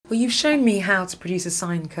Well, you've shown me how to produce a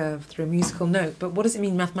sine curve through a musical note, but what does it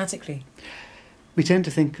mean mathematically? We tend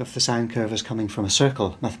to think of the sine curve as coming from a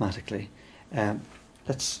circle mathematically. If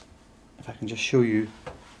I can just show you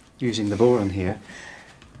using the bodhrán here.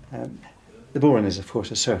 The bodhrán is of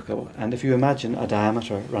course a circle, and if you imagine a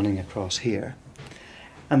diameter running across here,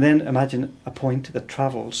 and then imagine a point that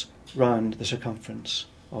travels round the circumference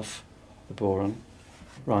of the bodhrán,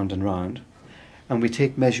 round and round, and we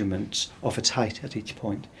take measurements of its height at each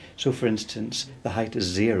point. So for instance, the height is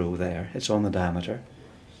 0 there, it's on the diameter.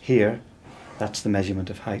 Here, that's the measurement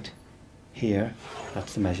of height. Here,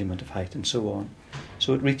 that's the measurement of height, and so on.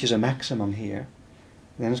 So it reaches a maximum here,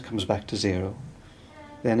 then it comes back to 0,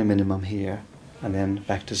 then a minimum here, and then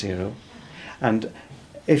back to 0. And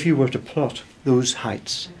if you were to plot those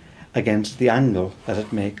heights against the angle that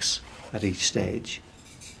it makes at each stage,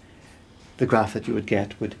 the graph that you would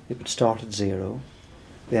get would start at 0,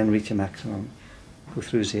 then reach a maximum, go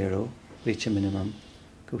through 0, reach a minimum,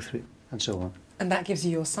 go through, and so on. And that gives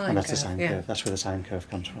you your sine curve. And that's the sine curve. That's where the sine curve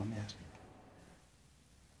comes from, yes.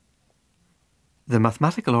 The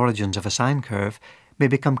mathematical origins of a sine curve may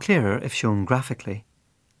become clearer if shown graphically.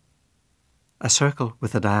 A circle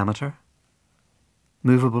with a diameter,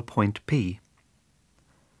 movable point P.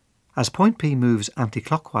 As point P moves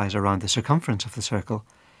anti-clockwise around the circumference of the circle,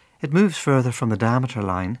 it moves further from the diameter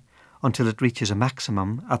line until it reaches a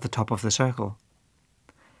maximum at the top of the circle.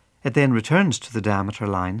 It then returns to the diameter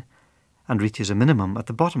line and reaches a minimum at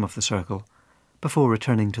the bottom of the circle before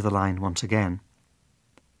returning to the line once again.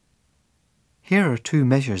 Here are two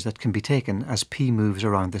measures that can be taken as P moves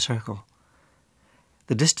around the circle.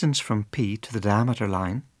 The distance from P to the diameter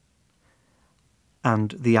line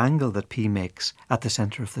and the angle that P makes at the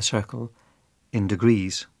centre of the circle in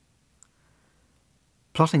degrees.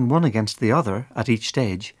 Plotting one against the other at each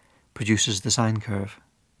stage produces the sine curve.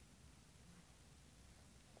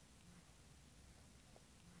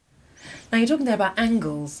 Now you're talking there about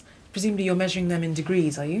angles. Presumably you're measuring them in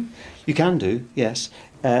degrees, are you? You can do, yes.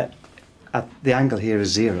 The angle here is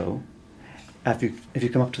 0. If you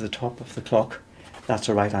come up to the top of the clock, that's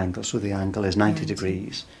a right angle, so the angle is 90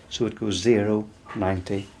 degrees. So it goes 0,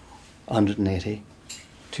 90, 180,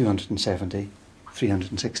 270,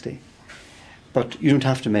 360. But you don't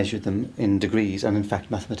have to measure them in degrees, and in fact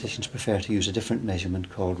mathematicians prefer to use a different measurement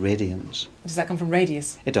called radians. Does that come from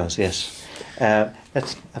radius? It does, yes. I've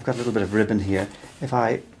got a little bit of ribbon here. If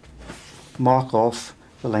I mark off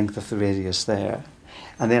the length of the radius there,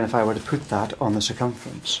 and then if I were to put that on the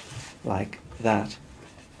circumference, like that,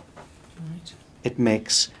 right, it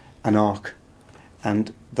makes an arc,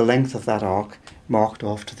 and the length of that arc marked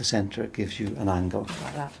off to the centre gives you an angle.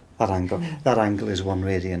 Like that. That angle. That angle is 1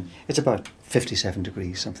 radian. It's about 57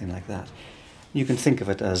 degrees, something like that. You can think of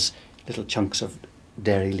it as little chunks of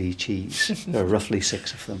Dairy Lee cheese. There are roughly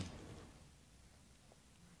 6 of them.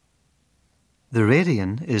 The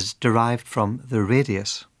radian is derived from the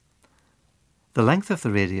radius. The length of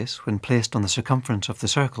the radius, when placed on the circumference of the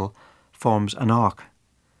circle, forms an arc.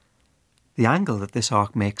 The angle that this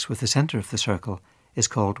arc makes with the centre of the circle is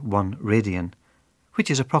called 1 radian,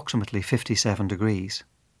 which is approximately 57 degrees.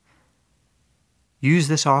 Use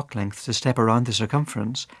this arc length to step around the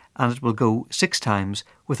circumference and it will go 6 times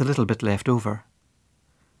with a little bit left over.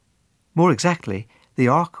 More exactly, the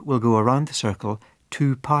arc will go around the circle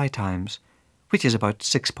 2 pi times, which is about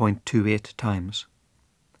 6.28 times.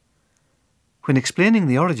 When explaining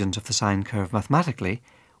the origins of the sine curve mathematically,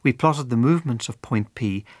 we plotted the movements of point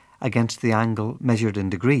P against the angle measured in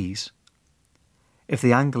degrees. If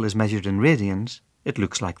the angle is measured in radians, it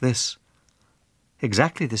looks like this.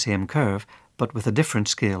 Exactly the same curve, but with a different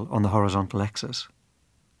scale on the horizontal axis.